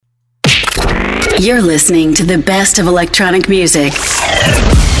You're listening to the best of electronic music.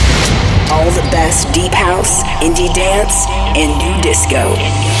 All the best deep house, indie dance, and new disco.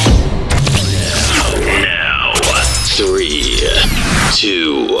 Now, 3,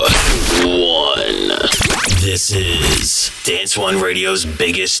 2, 1. This is Dance One Radio's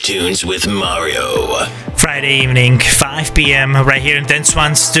biggest tunes with Mario. Friday evening, 5 p.m. right here in Dance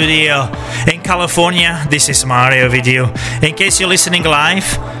One studio in California. This is Mario with you. In case you're listening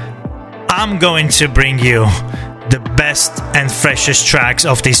live, I'm going to bring you the best and freshest tracks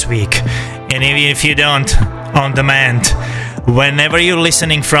of this week. And even if you don't, on demand, whenever you're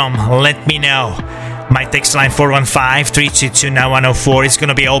listening from, let me know. My text line 415-322-9104 is going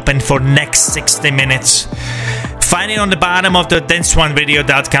to be open for next 60 minutes. Find it on the bottom of the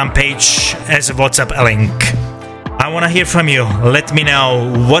danceoneradio.com page as a WhatsApp link. I want to hear from you. Let me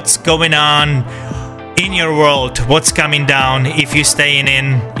know what's going on in your world, what's coming down, if you're staying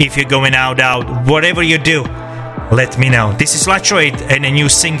in, if you're going out, whatever you do, let me know. This is Latroit and a new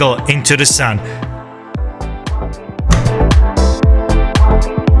single, Into the Sun.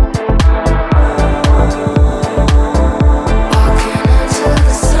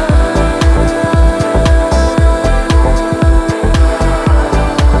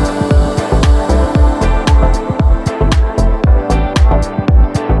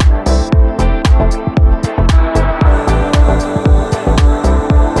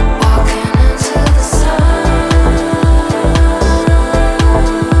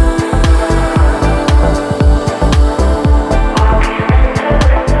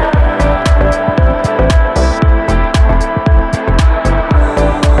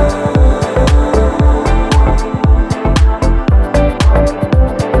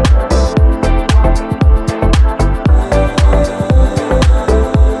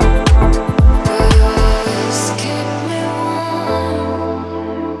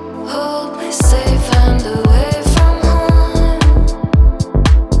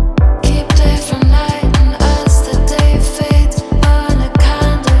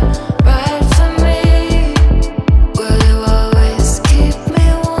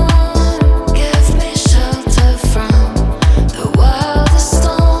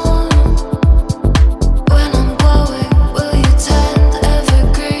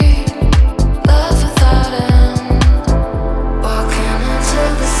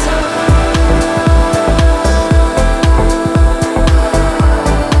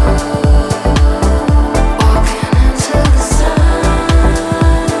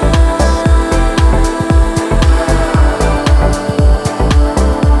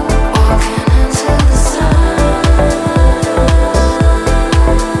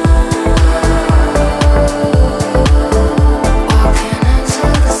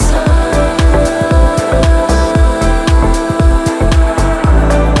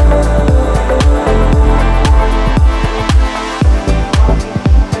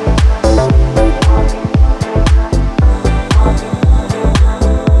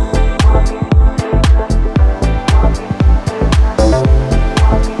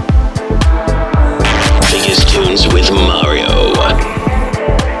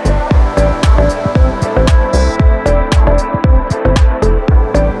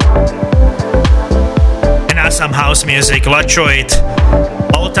 Music, Latroit.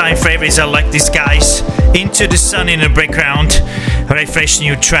 All-time favorites are like these guys. Into the Sun in the background. Very fresh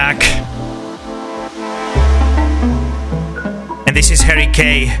new track. And this is Harry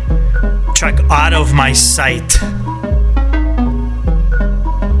Kay. Track Out of My Sight.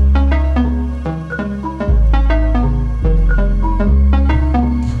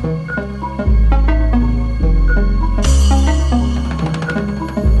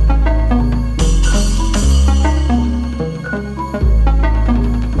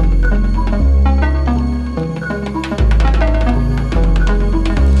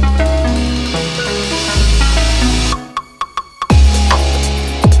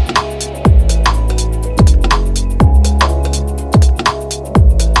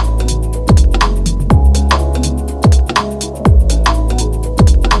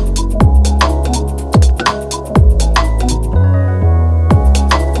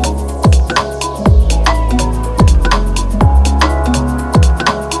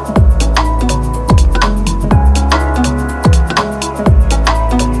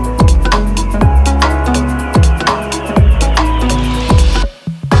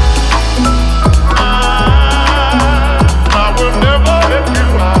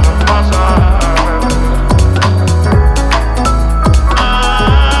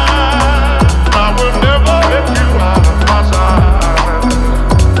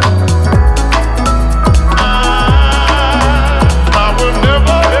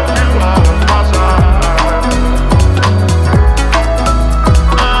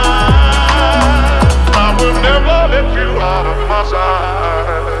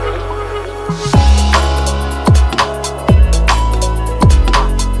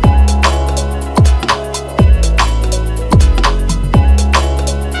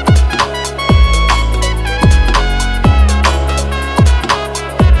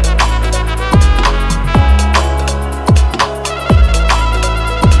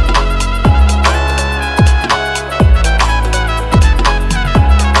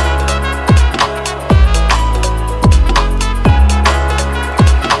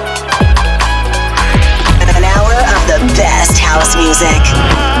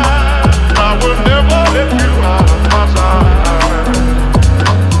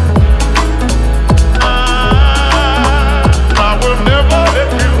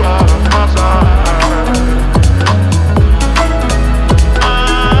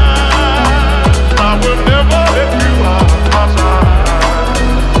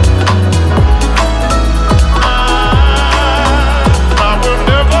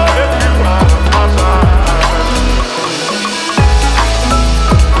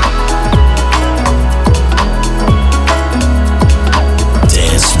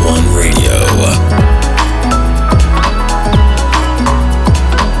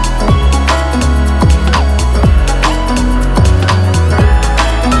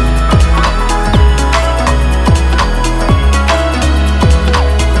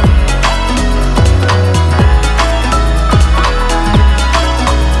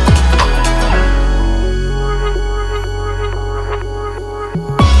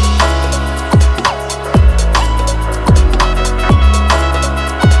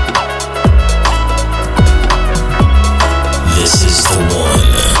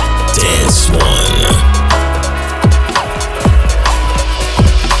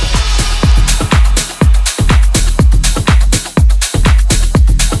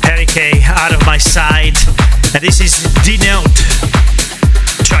 And this is D-Note,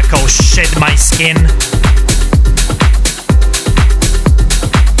 track called Shed My Skin.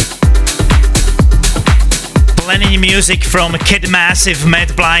 Plenty music from Kid Massive,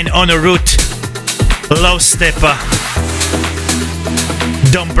 Matt Blind, Honor Root, Low Stepper,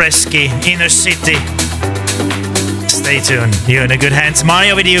 Don Bresky, Inner City. Stay tuned, you're in a good hands.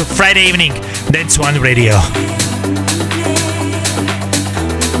 Mario with you, Friday evening, Dance One Radio.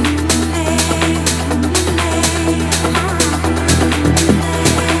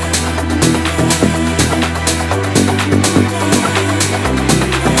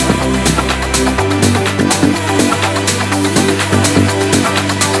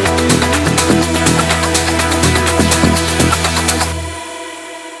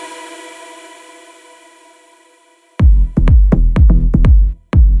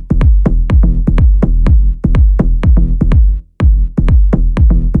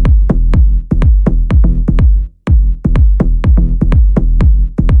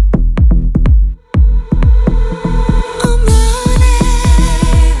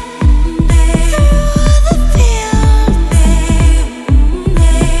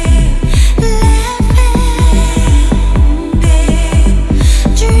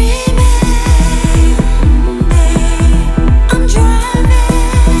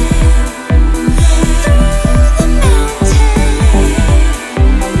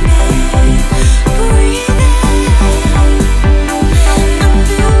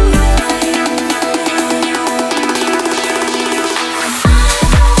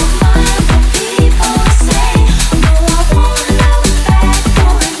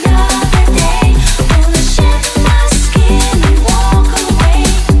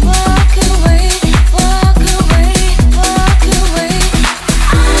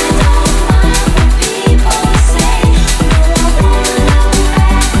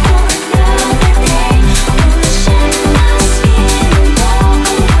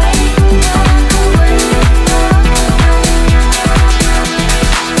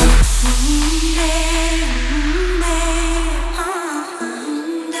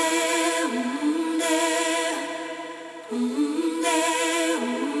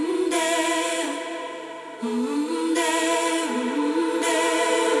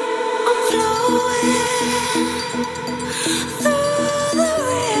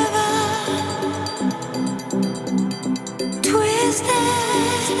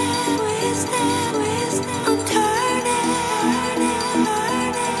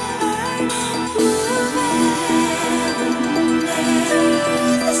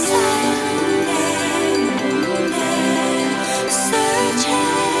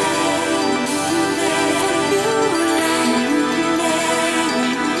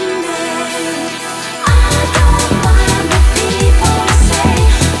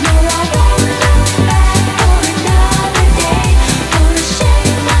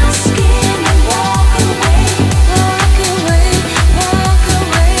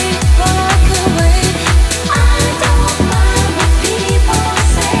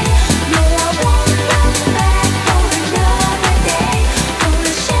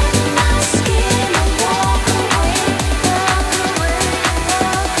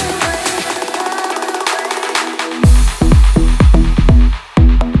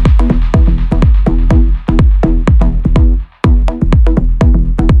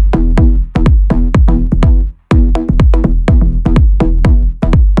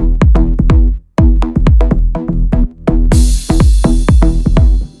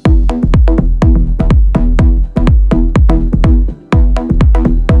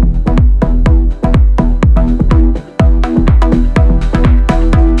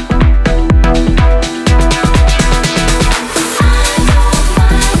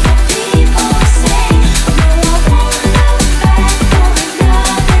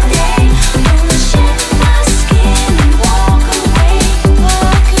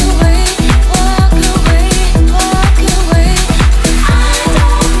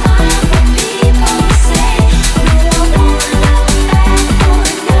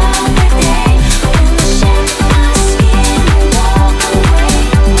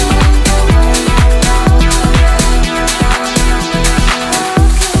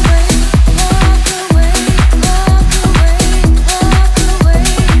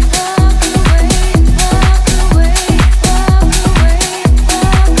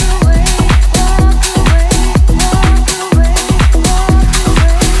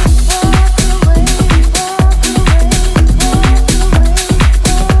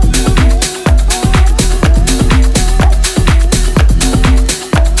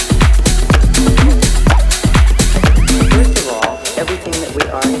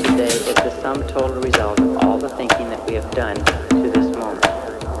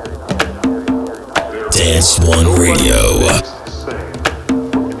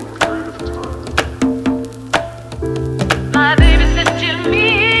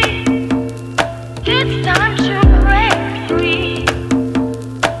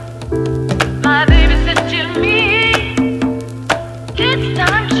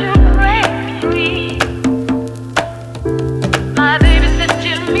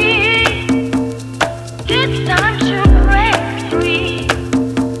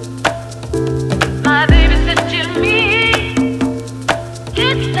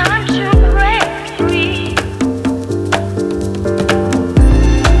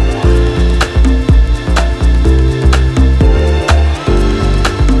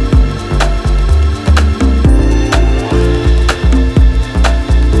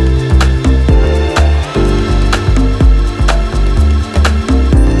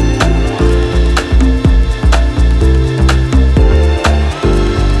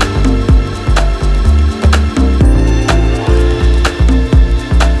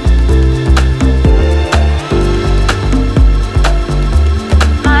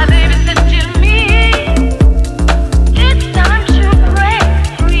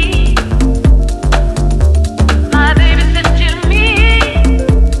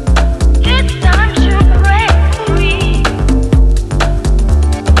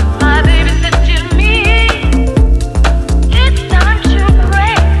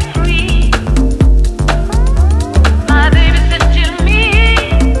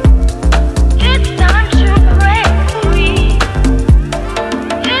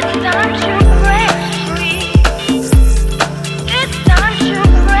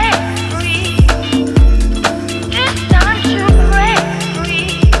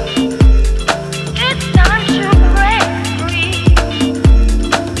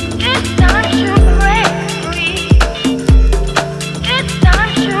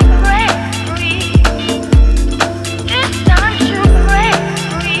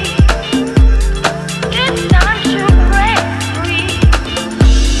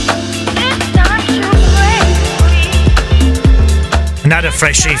 Another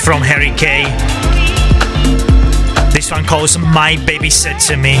freshie from Harry Kay. This one calls My Baby Said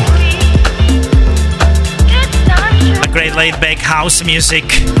to Me. A great laid-back house music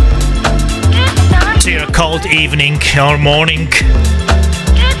to your cold evening or morning.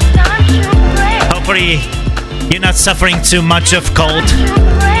 Hopefully you're not suffering too much of cold.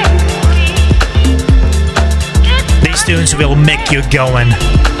 These tunes will make you going.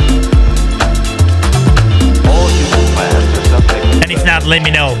 And if not, let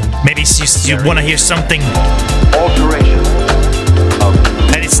me know. Maybe you want to hear something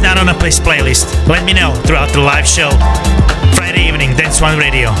and it's not on a playlist. Let me know throughout the live show. Friday evening, Dance One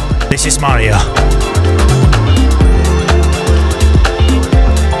Radio. This is Mario.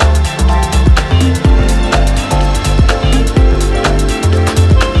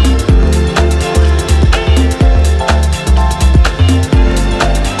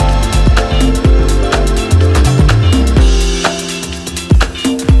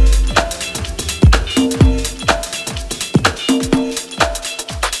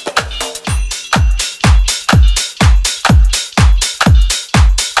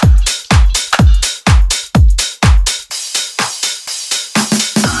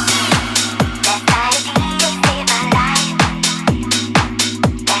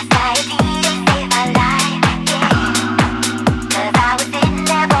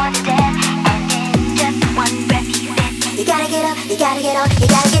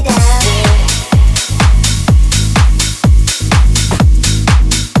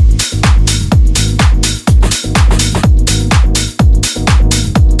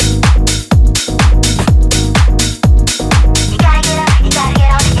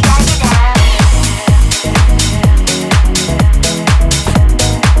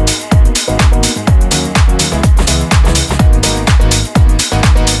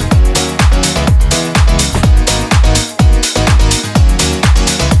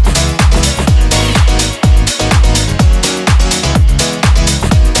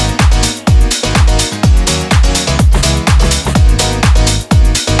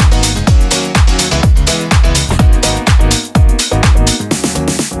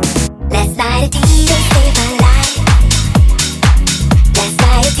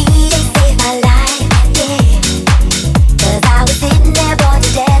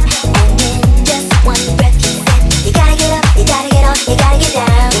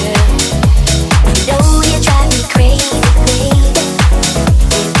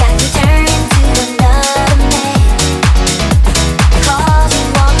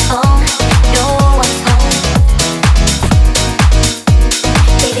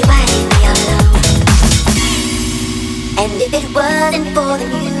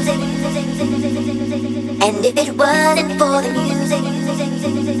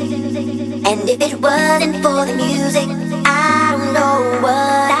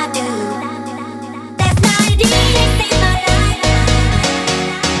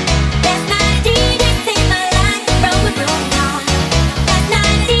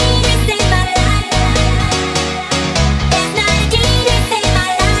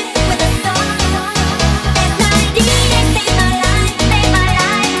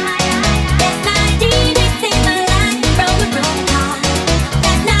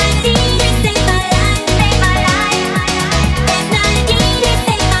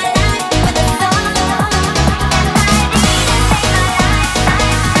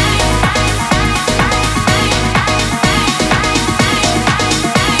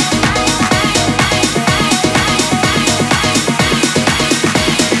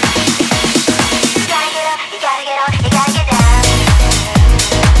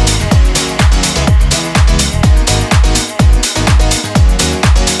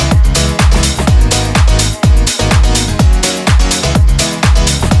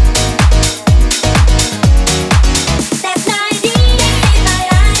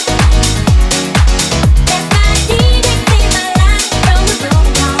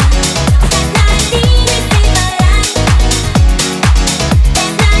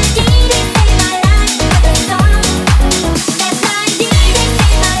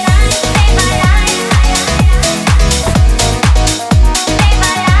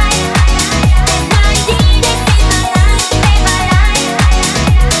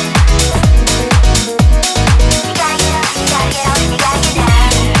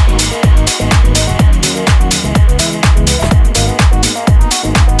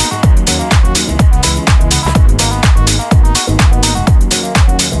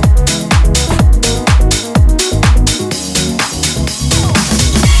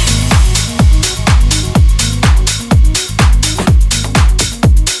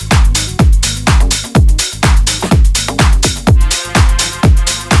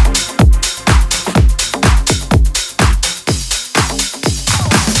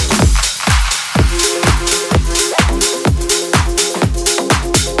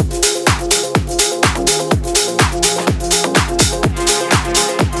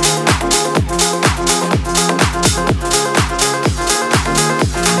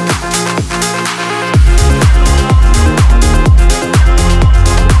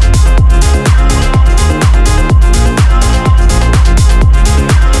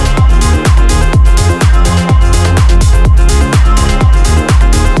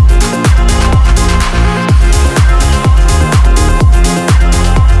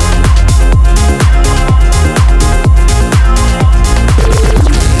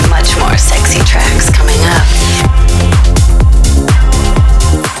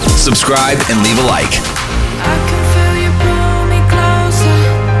 subscribe, and leave a like. I can feel you pull me closer.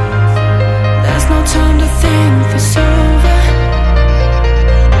 There's no time to think this over.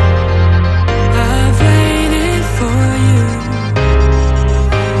 I've waited for you.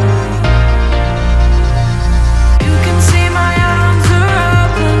 You can see my arms are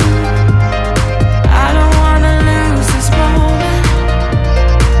open. I don't wanna lose this moment.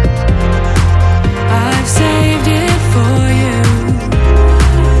 I've saved it for you.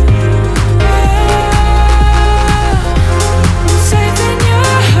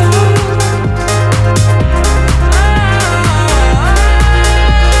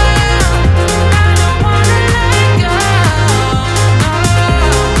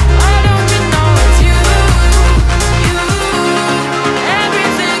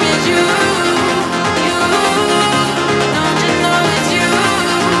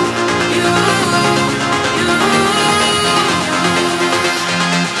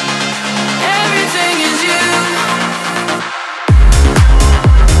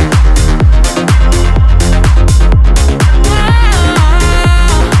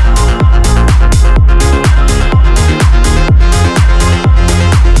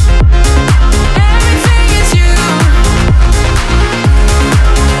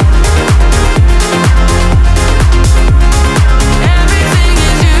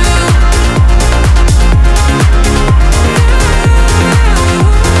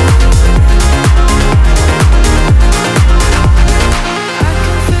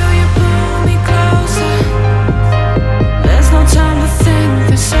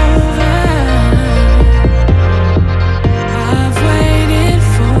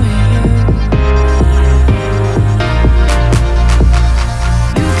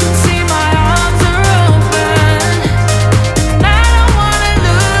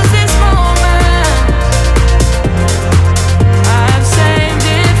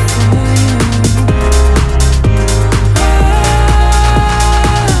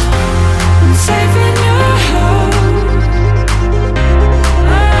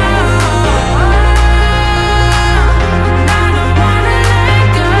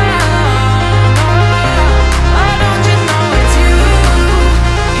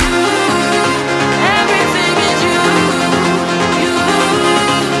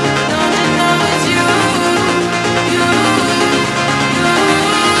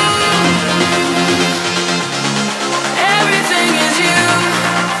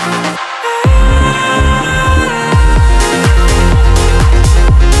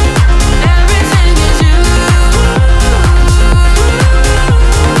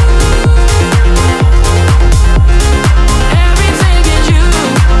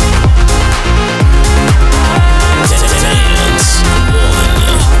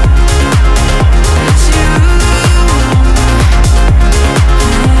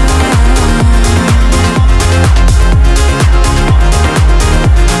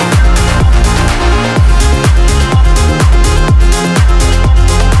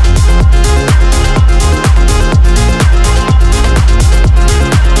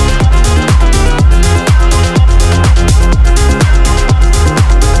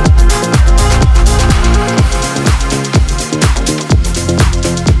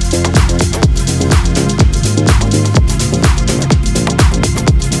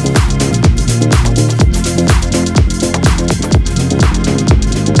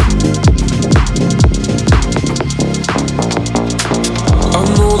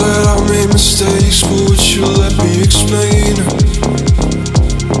 mistakes, but would you let me explain?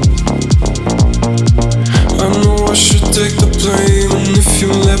 I know I should take the blame, and if you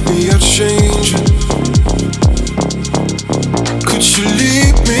let me, I'd change it. Could you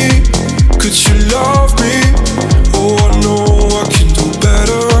leave me? Could you love me? Oh, I know I can do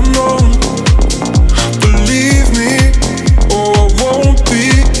better, I know. Believe me, oh, I won't be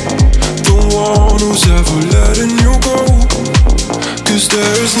the one who's ever letting you go. 'Cause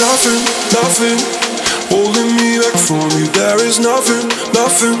there is nothing, nothing holding me back from you. There is nothing,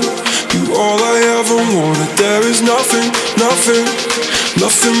 nothing. You all I ever wanted. There is nothing, nothing,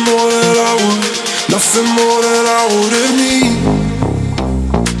 nothing more that I would, nothing more that I wouldn't need.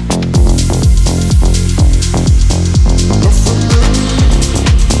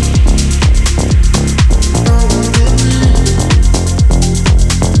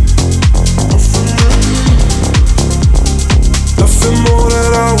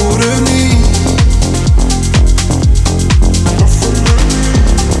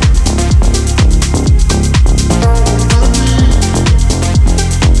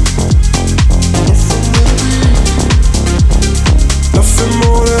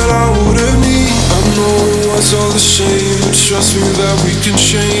 we can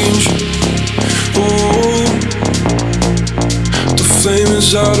change it. Oh, the flame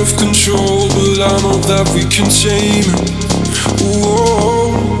is out of control, but I know that we can tame it.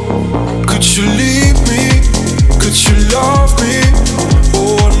 Oh, could you leave me? Could you love me?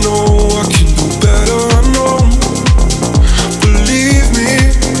 Oh, I know I can do better, I know. Believe me,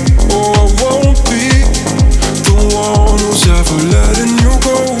 oh, I won't be the one who's ever letting you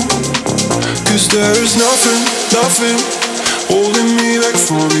go. 'Cause there is nothing, nothing holding me back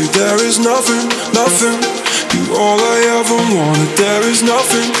from you. There is nothing, nothing. You're all I ever wanted. There is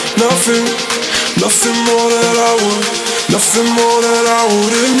nothing, nothing, nothing more that I would, nothing more that I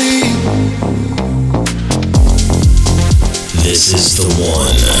wouldn't need. This is the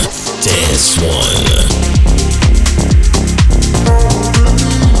one, Dance One.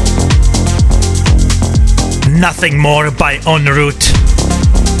 Nothing More by En Route.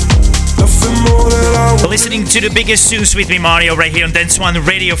 Listening to the biggest tunes with me, Mario, right here on Dance One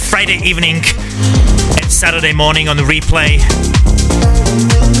Radio, Friday evening and Saturday morning on the replay.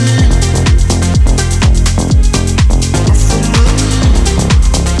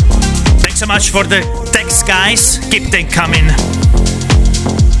 Thanks so much for the text, guys. Keep them coming.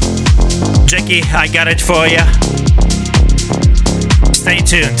 Jackie, I got it for you. Stay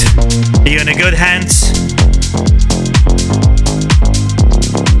tuned. You're in a good hands.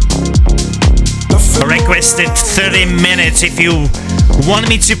 Requested 30 minutes. If you want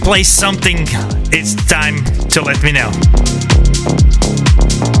me to play something, it's time to let me know.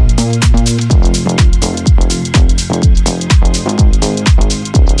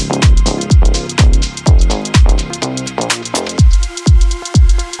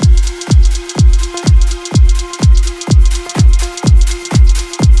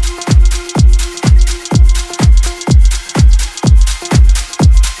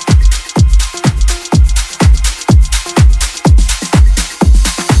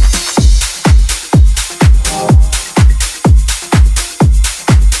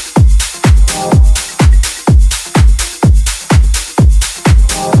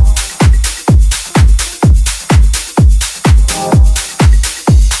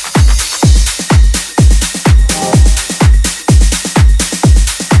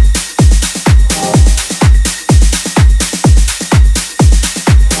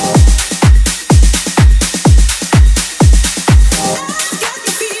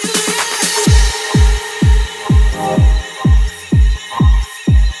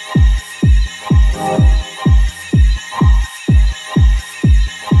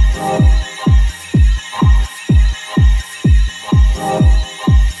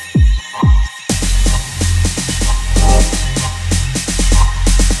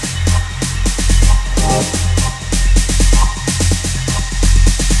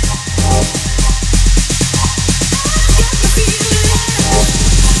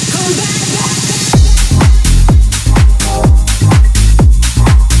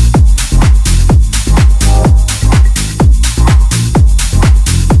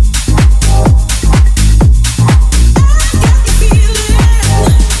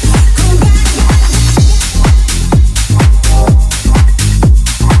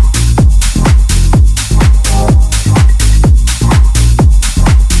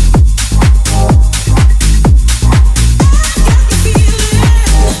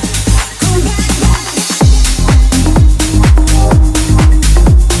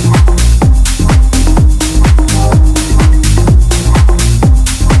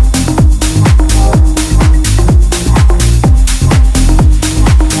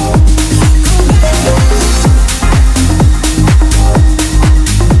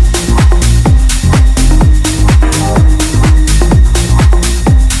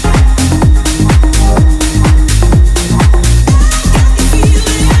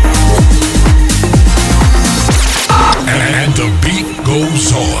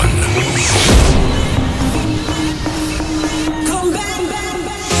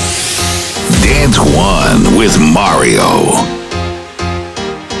 with Mario.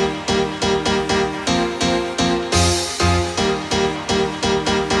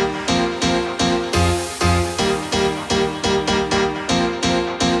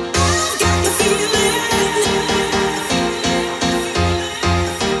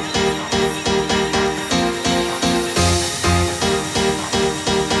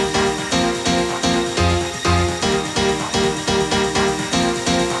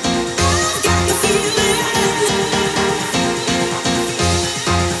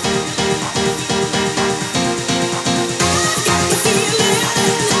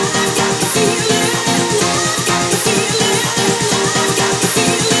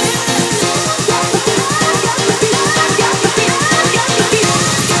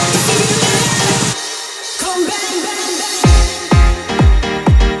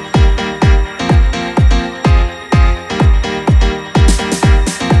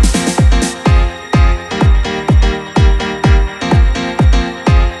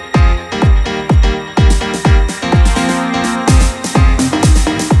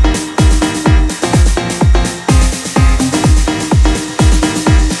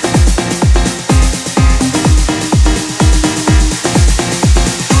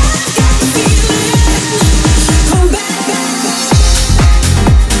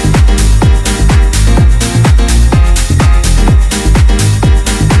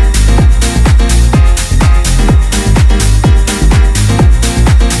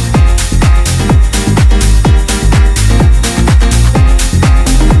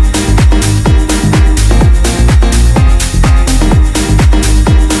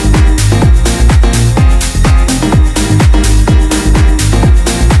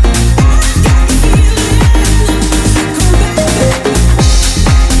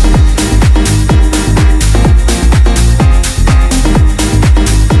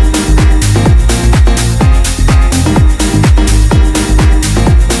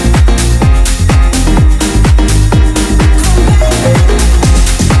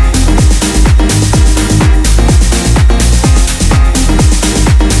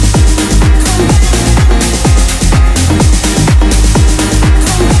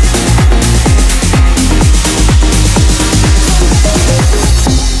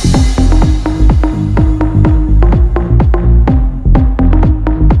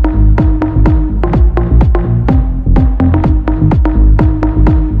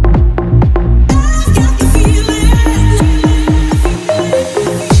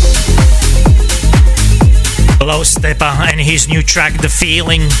 Repa and his new track, The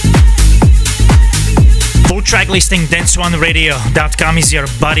Feeling. Full track listing, danceoneradio.com is your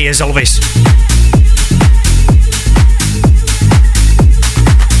buddy as always.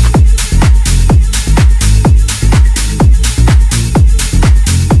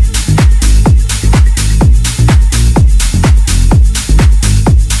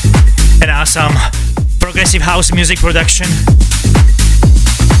 And awesome progressive house music production.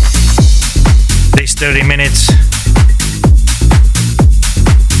 These 30 minutes.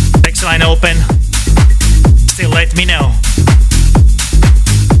 Text line open. Still let me know.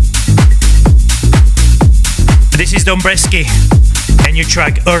 This is Dombresky and your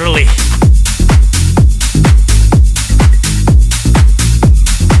track Early.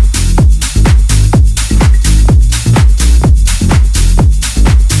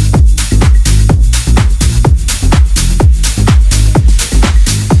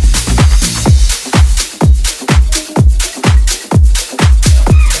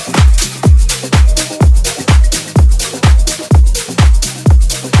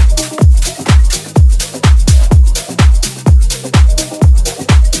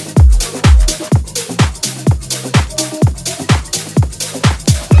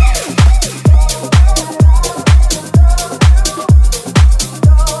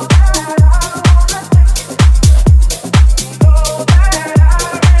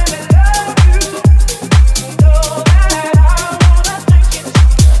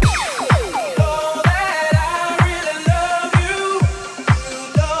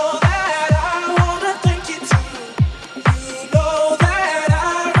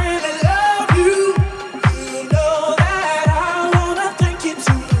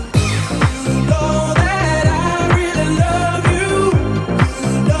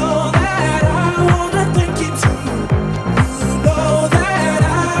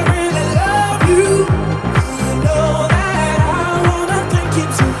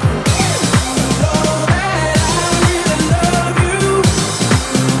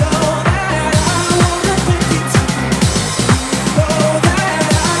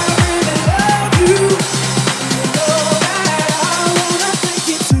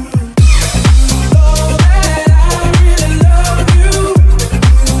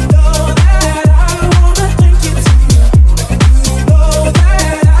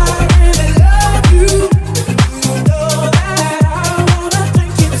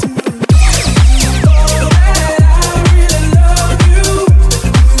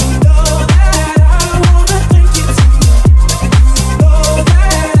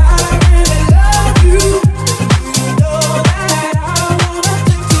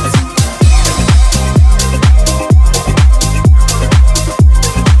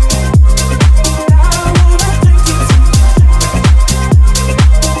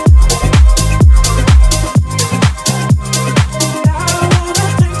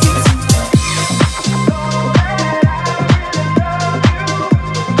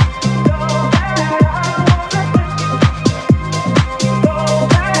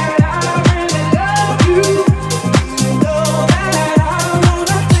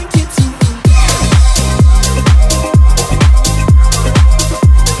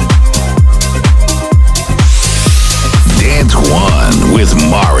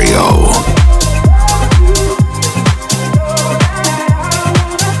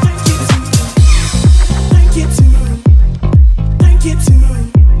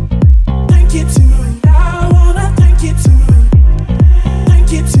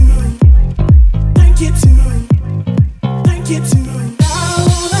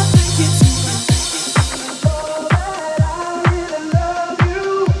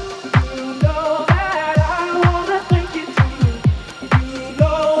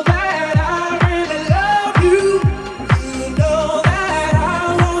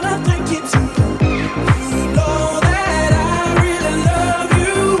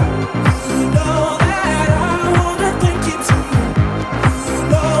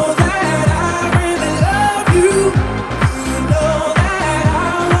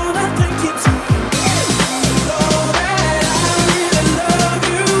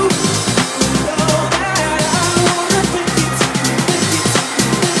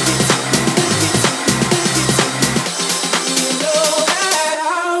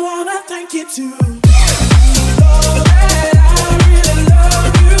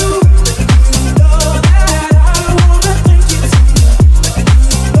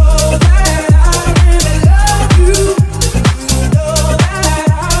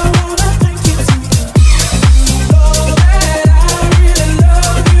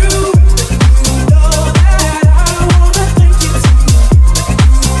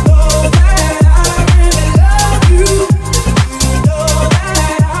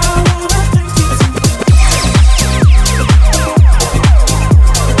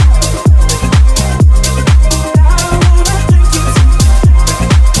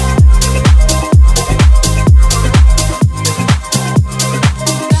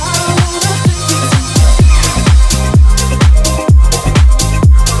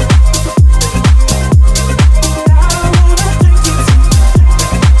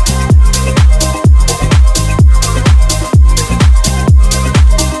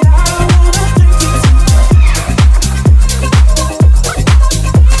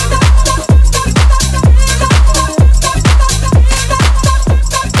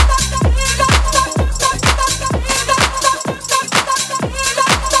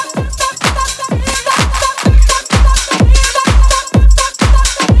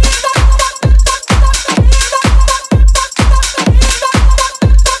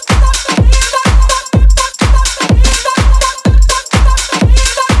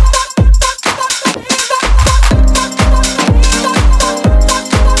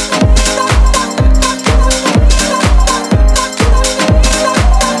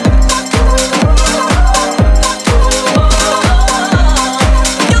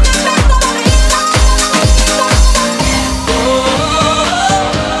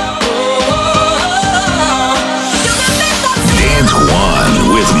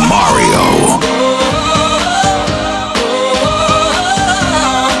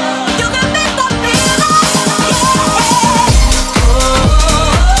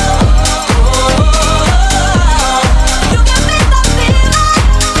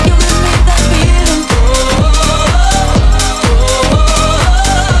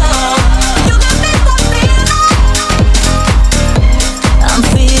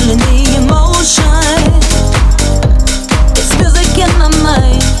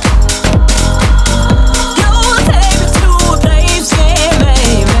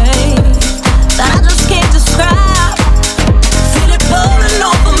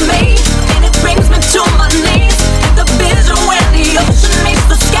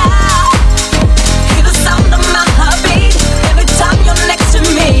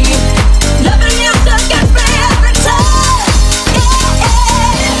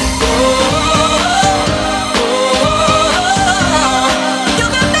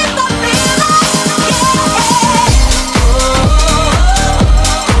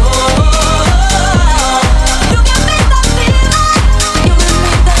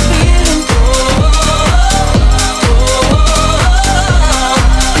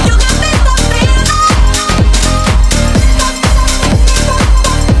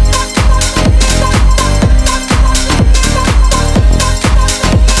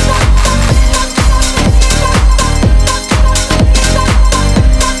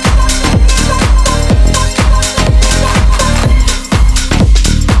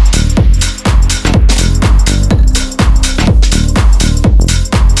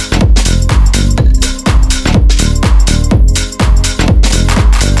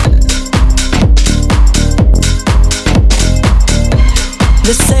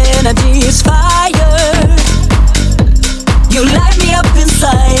 is fire. You light me up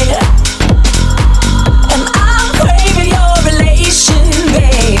inside, and I'm craving your relation,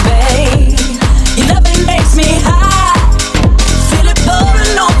 baby. Your loving makes me high, feel it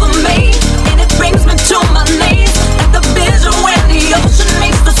pouring over me, and it brings me to my knees, like the vision when the ocean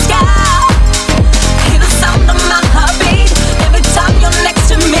meets the sky. Hear the sound of my heartbeat every time you're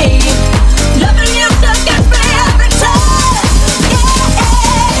next to me. Loving you just gets me every time. Yeah.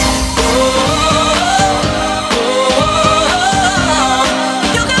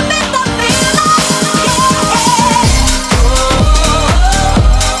 You give me that feeling.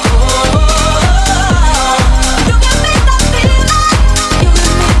 You give me that feeling. You give me that feeling.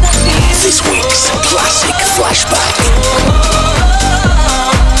 This week's classic flashback.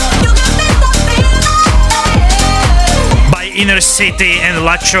 You give me that feeling. By Inner City and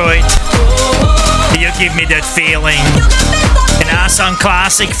Latroit. You give me that feeling. An awesome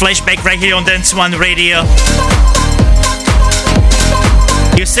classic flashback right here on Dance One Radio.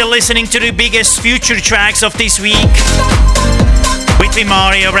 You're still listening to the biggest future tracks of this week. With me,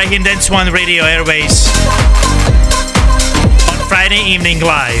 Mario, right here in Dance One Radio Airways. On Friday evening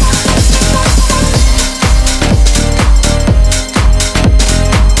live.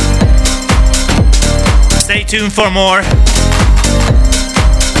 Stay tuned for more.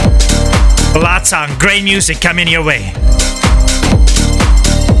 Lots of great music coming your way.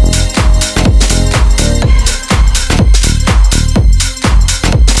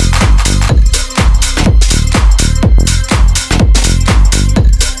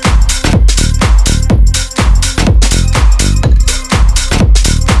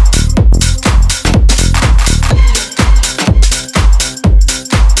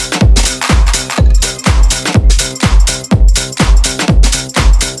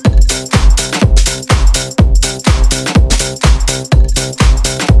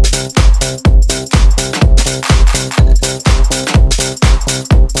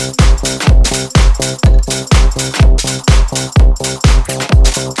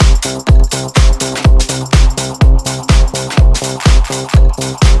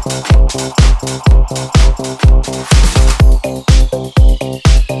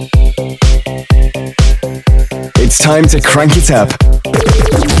 It's time to crank it up.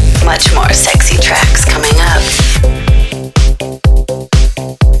 Much more sexy tracks coming up.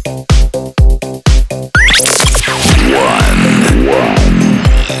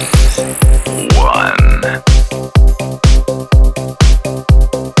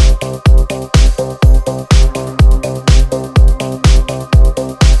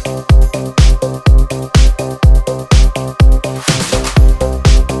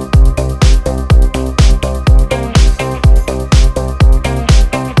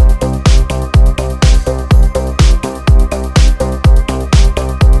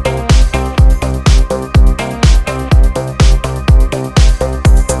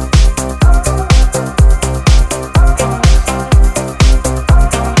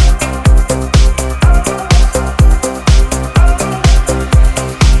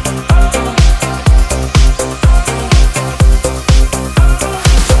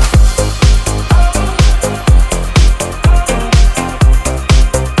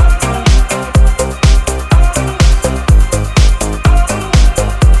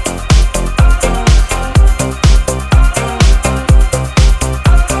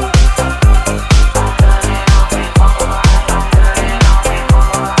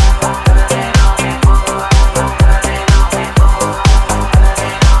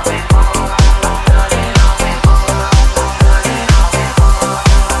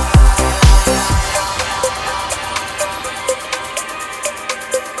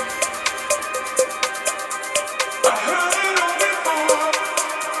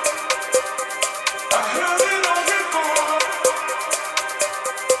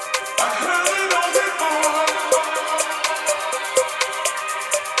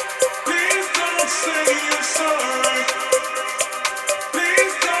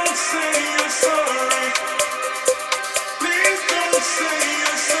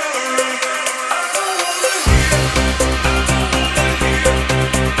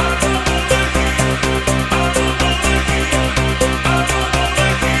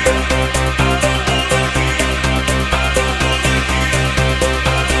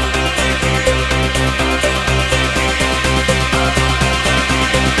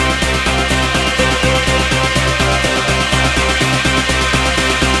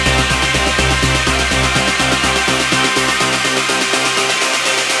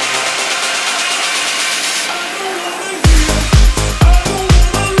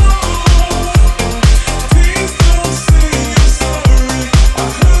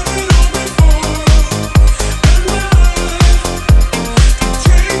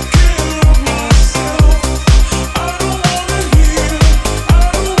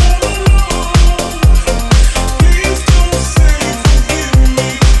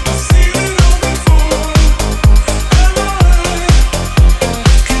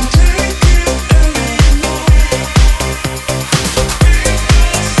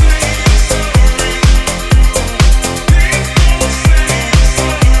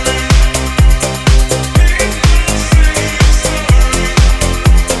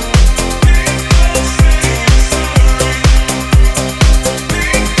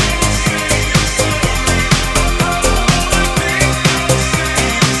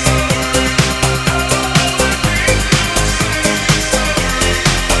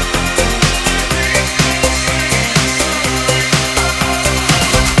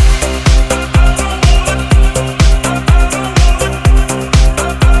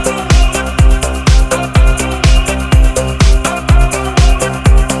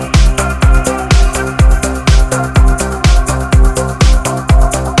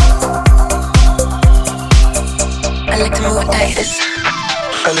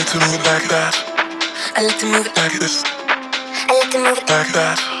 I like to move it like that. I like to move it like this. I like to move it like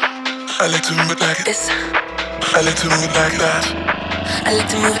that. I like to move it like this. I like to move it like that. I like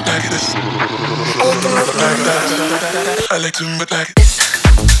to move it like this. I like to move it like that. I like to move it like this.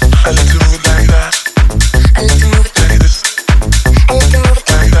 I like to move it like that. I like to move it like this. I like to move it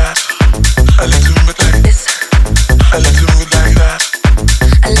like that. I like to move it like this. I like to move it like that.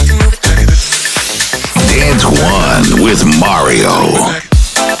 I like to move it like this. Dance One with Mario.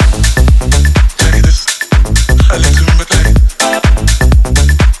 I like to move it like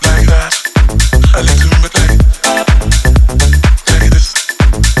that. I like to move it like this.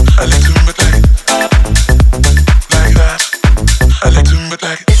 I like to move it like that. I like to move it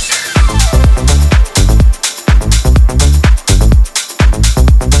like this.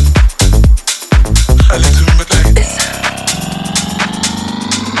 I like to move it like this.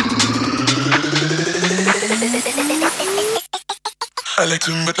 I like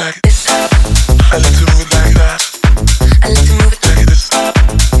to move it like this. I like to move it like that. I like to move it like this.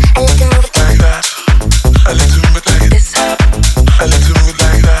 I like to move it like that. I like to move it like this. I like to move it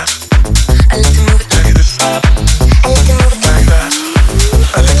like that. I like to move it like this. I like to move it like that.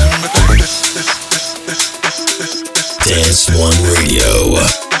 I like to move it like this. Dance One Radio.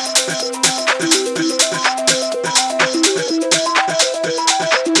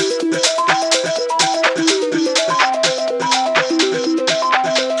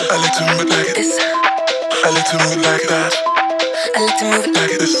 I like to move it like this. I like to move it like that. I like to move it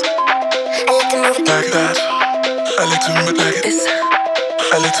like this. I like to move it like that. I like to move it like this.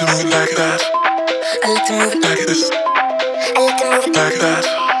 I like to move it like that. I like to move it like this. I like to move it like that.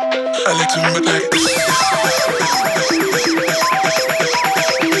 I like to move it like this.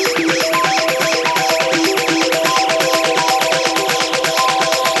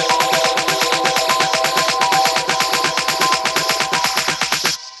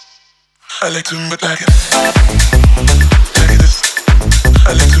 I like to move it like this.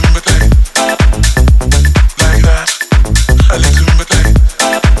 I like to move it like that. I like to move it like this.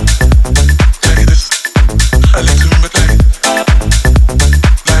 I like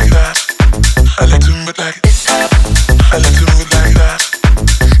to move it like that. I like to move it like this. I like to move it like that.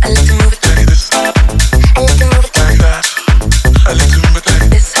 I like to move it like this. I like to move it like that. I like to move it like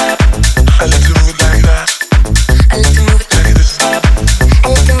this. I like to move it like that. I like to move it like this. I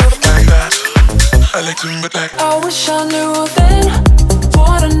like to move it like that. I like to move it like. I wish I knew then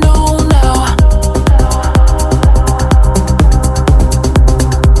what I know now.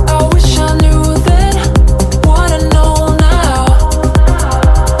 I wish I knew then what I know now.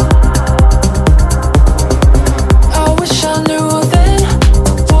 I wish I knew then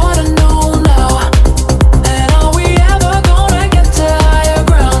what I know now. And are we ever gonna get to higher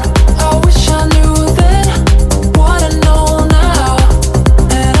ground? I wish I knew then what I know now.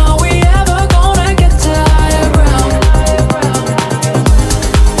 And are we ever gonna get to higher ground?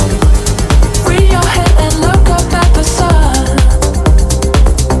 Free your head and look up at the sun.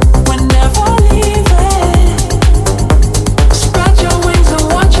 We're never leaving. Spread your wings and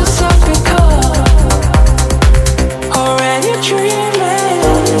watch yourself become already dreaming.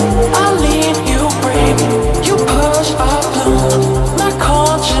 I lead, you break, you push, I bloom. My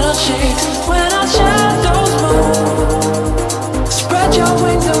conscience shakes when our shadows move. Spread your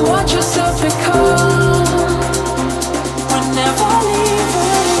wings and watch yourself become. We're never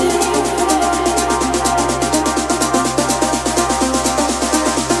leaving.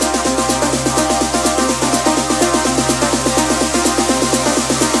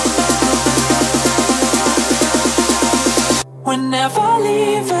 We're never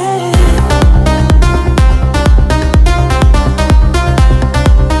leaving.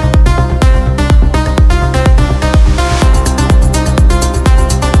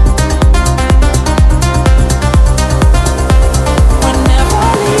 We're never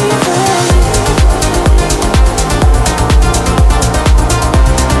leaving.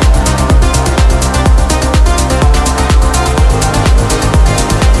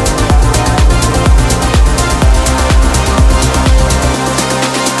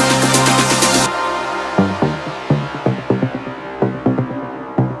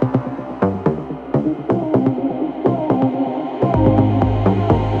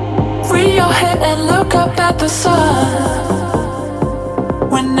 Free your head and look up at the sun.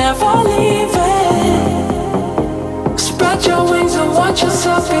 We're never leaving. Spread your wings and watch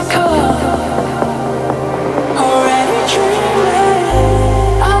yourself become already dreaming.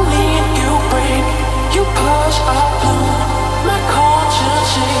 I lead, you break, you push, I bloom. My conscience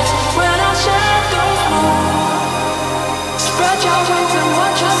shakes when our shadows move. Spread your wings and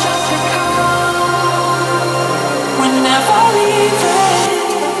watch yourself become. We're never leaving.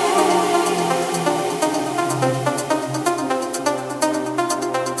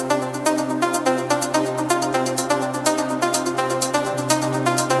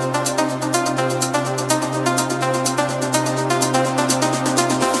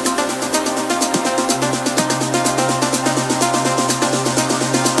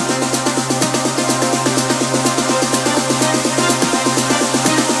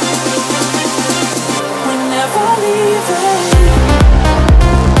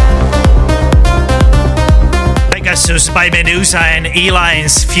 Versus by Medusa and Eli and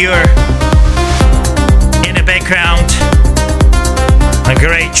Sphere. In the background, a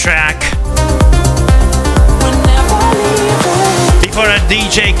great track. Before a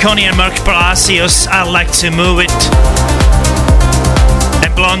DJ Connie and Mark Palacios, I Like to Move It.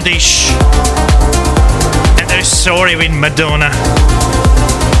 And Blondish. And there's Sorry with Madonna.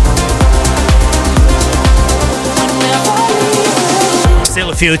 Still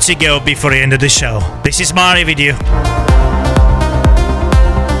a few to go before the end of the show. This is Mari with you.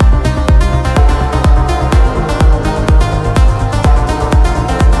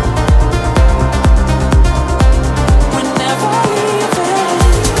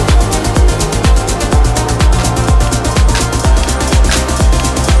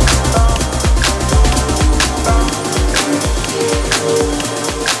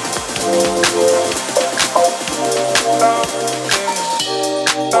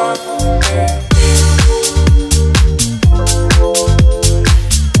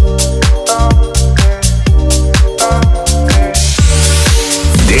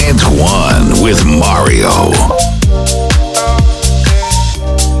 With Mario.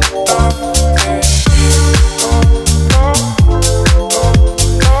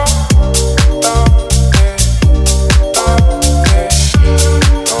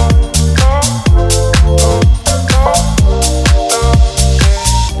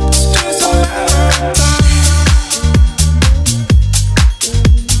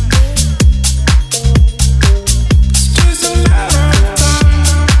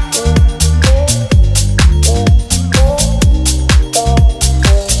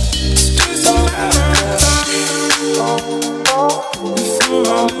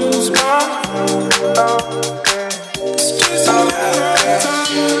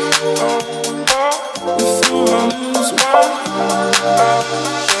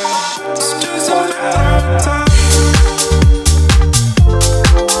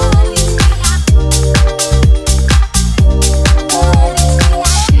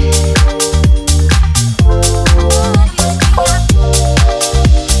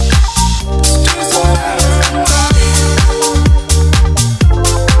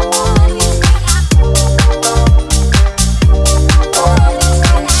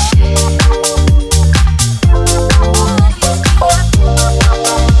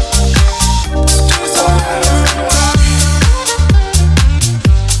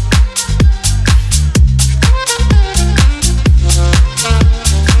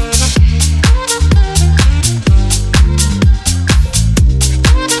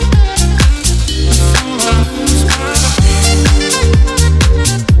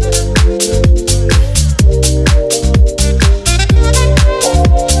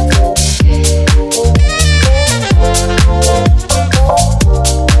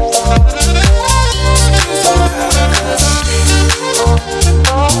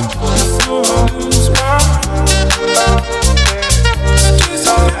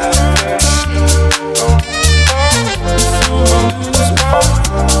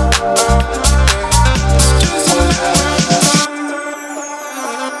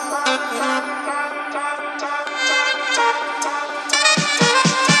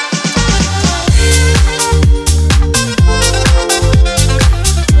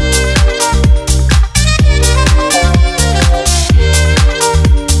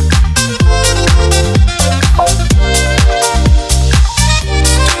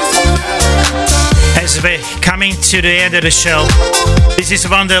 To the end of the show. This is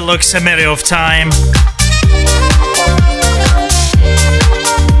Wanderlux, A Matter of Time.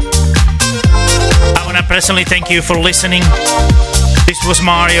 I want to personally thank you for listening. This was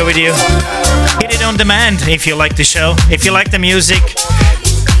Mario with you. Hit it on demand if you like the show, if you like the music,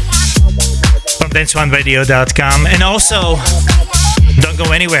 from danceoneradio.com. And also, don't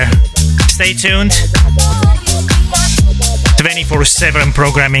go anywhere. Stay tuned. 24/7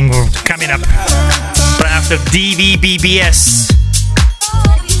 programming coming up. But after DVBBS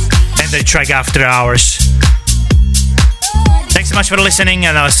and the track After Hours. Thanks so much for listening,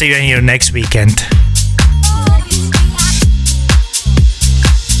 and I'll see you here next weekend.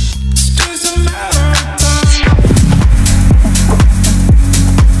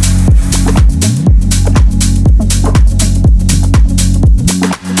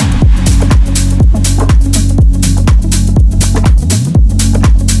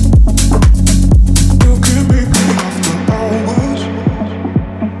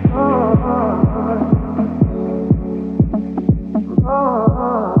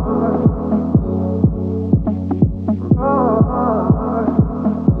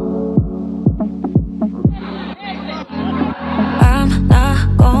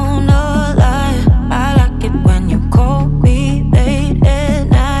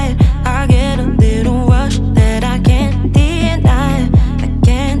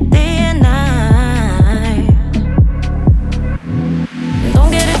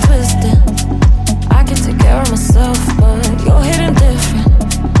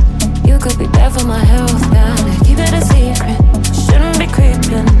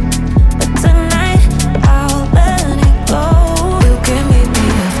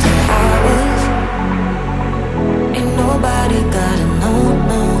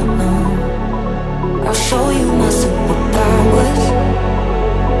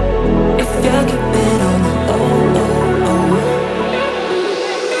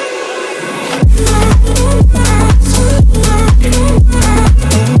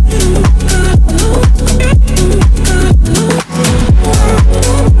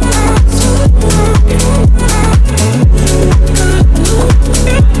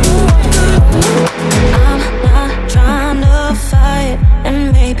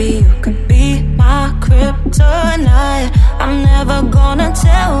 wanna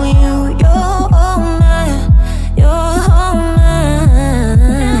tell you you're all mine. You're all mine.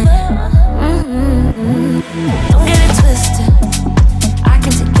 Don't get it twisted. I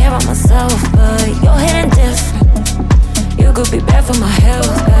can take care of myself, but you're hitting different. You could be bad for my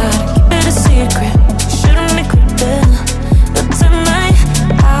health. Gotta keep it a secret. Shouldn't be creeping, but tonight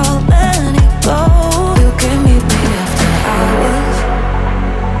I'll let it go. You can meet me after hours.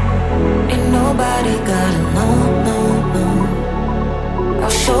 Ain't nobody gotta know, no, no. I'll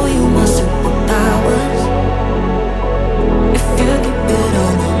show you my superpowers. If you keep it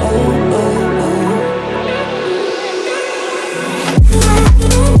on the low, low, low.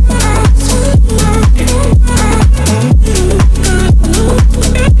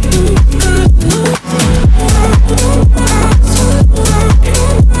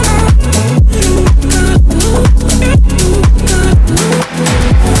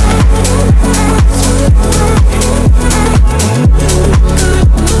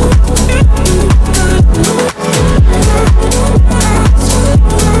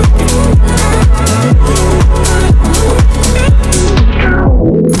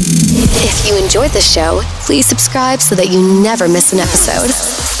 If you enjoyed the show, please subscribe so that you never miss an episode.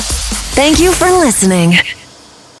 Thank you for listening.